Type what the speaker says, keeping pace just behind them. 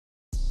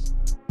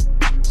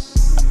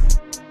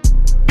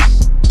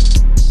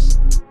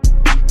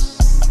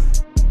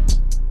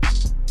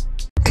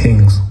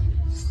Kings.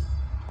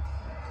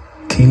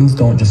 Kings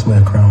don't just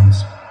wear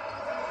crowns.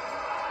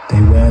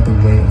 They wear the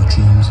weight of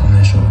dreams on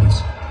their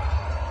shoulders,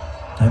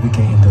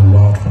 navigating the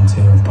wild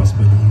frontier of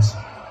possibilities.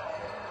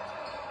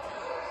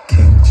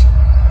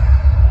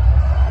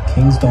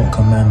 Kings don't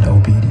command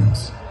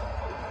obedience.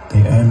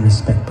 They earn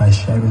respect by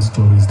sharing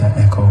stories that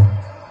echo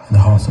in the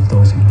hearts of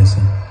those who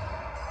listen.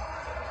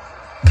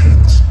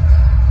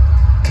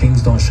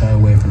 Kings don't shy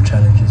away from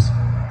challenges.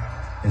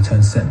 They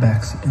turn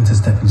setbacks into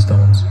stepping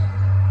stones,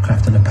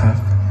 crafting a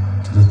path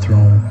to the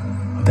throne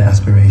of their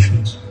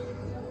aspirations.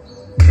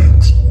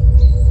 Kings.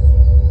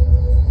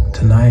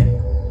 Tonight,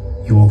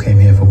 you all came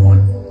here for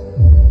one.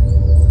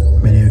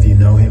 Many of you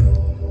know him,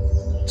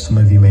 some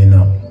of you may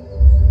not,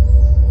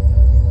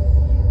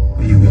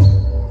 but you will.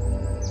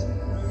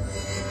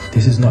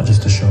 This is not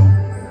just a show,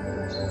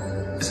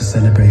 it's a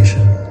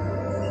celebration,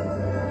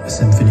 a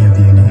symphony of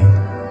unity.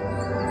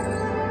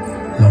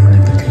 Long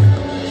live the King.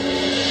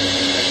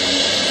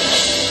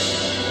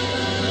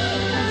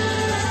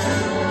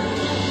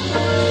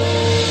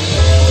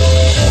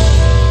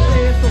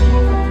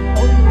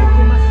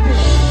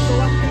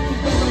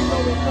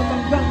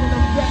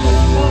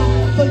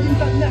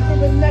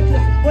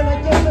 When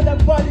I get to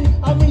that body,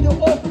 I'll need to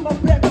open my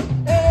breath.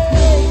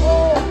 Hey,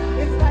 oh,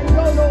 it's like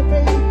YOLO,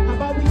 baby. How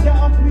about we get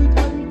off, we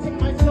take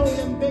my soul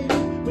and baby.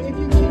 But if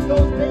you keep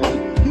those, baby,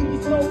 you be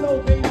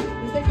solo, baby.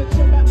 And take a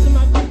trip back to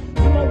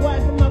my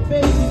wife and my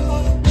baby.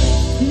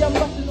 See, I'm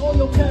busting all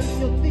your cash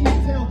and your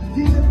detail.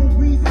 Dealing with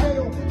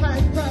resale,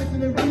 high price in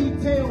the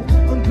retail.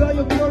 Unveil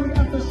your glory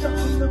after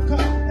shutting the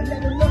car. And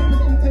let the love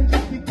and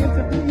intentions begin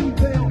to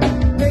prevail.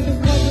 Make them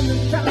come in the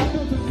trap,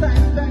 feel the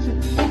satisfaction.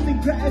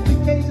 Instant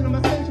gratification of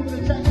my sensual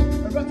attraction.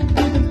 Erotic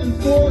visions and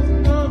thoughts.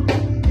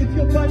 If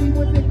your body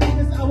was in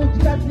business, I would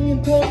gladly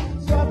endorse.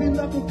 So I've been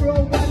looking for a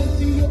while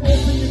until you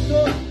open the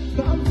door.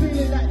 But I'm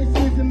feeling like this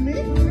isn't me.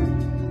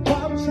 But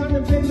I'm trying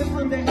to blame it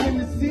on the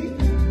Hennessy.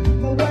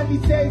 My wifey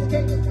says,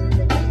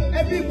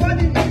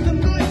 everybody make some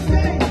noise,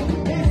 say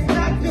it's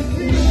like a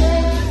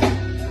feeling.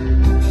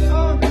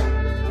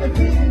 A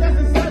feeling that's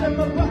inside of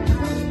my body.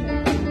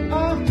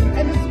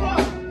 And it's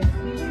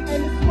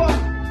what?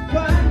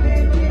 God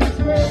made it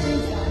ready.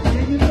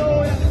 Yeah, you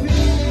know that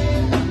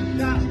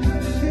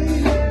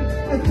feeling.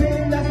 A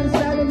feeling that's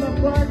inside of my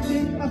body.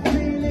 I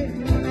feel it.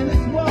 And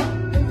it's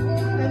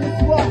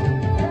what?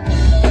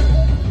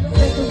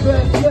 Take a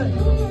breath, good.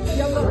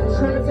 Yeah, I'm not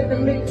trying to take the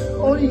mix.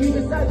 Only you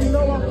decide, you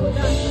know I put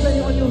that spray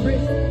on your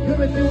wrist.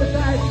 Gonna do it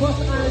like boss,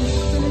 I'm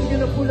feeling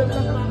in a pull of my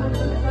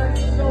hands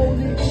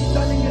slowly.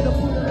 Standing in a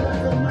pull of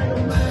my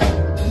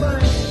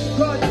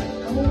God,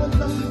 I'm always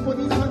looking for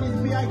these honeys,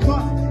 be I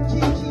got.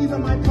 Keys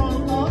on my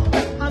palm,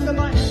 under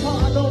my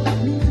heart, I don't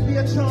need to be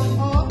a charm.